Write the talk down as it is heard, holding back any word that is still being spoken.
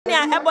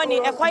Ebony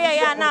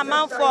Equire na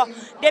man for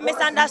they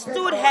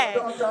misunderstood her.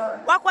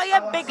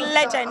 Wakwaya big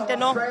legend, you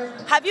know.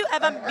 Have you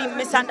ever been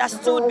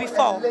misunderstood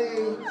before?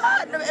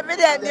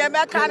 The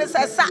American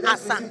says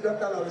asa.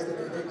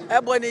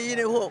 Ebony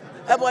yini ho.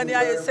 Ebony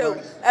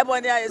ayese.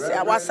 Ebony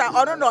ayese. Wasa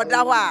ono no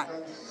da ho a.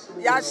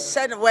 Ya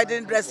shen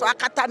wedding dress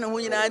akata ne ho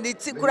nyina ni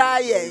ti kura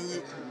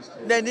yen.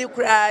 Na ni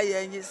kura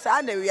yen.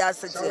 Sa na wi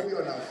asete.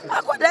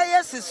 Akoda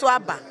yesi so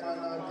aba.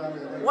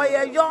 Was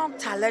a young,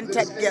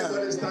 talented girl.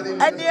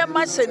 And the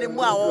machine in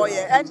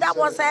and that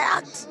was her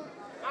act.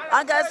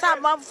 And I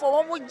said, "Man,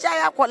 for one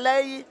jaya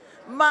kolei,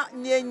 ma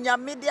nyenya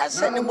media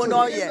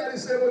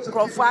shenimonoye,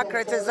 Crawford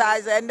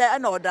criticize and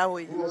another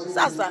way."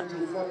 Sasa.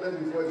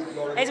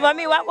 It's for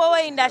me,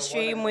 what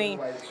industry,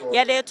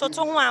 yeah, they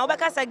total one,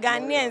 because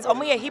Ghanaians, or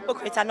me a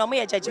hypocrite and me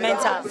a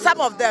judgmental. Some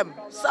of them,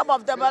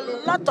 a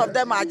lot of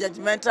them are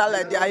judgmental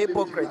and they are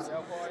hypocrites.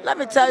 Let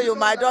me tell you,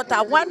 my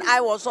daughter, when I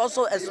was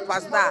also a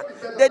superstar,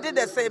 they did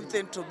the same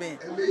thing to me.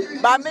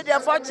 But me,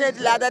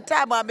 unfortunately, at the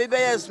time, I'm a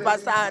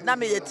superstar, now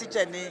I'm a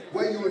teacher.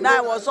 Now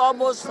I was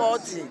almost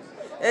 40.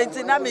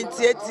 And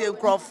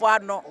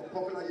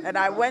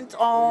I went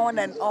on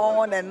and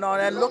on and on,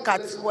 and look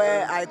at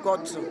where I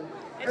got to.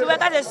 You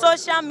work at the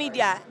social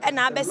media, and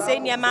I be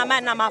saying your mama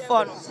and my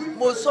phone.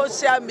 More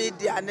social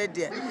media, and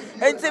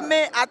to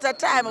me, at the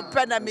time,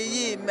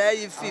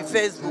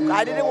 Facebook,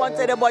 I didn't want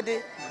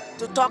anybody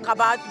to talk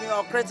about me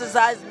or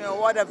criticize me or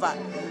whatever.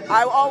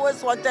 I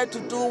always wanted to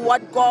do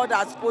what God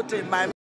has put in my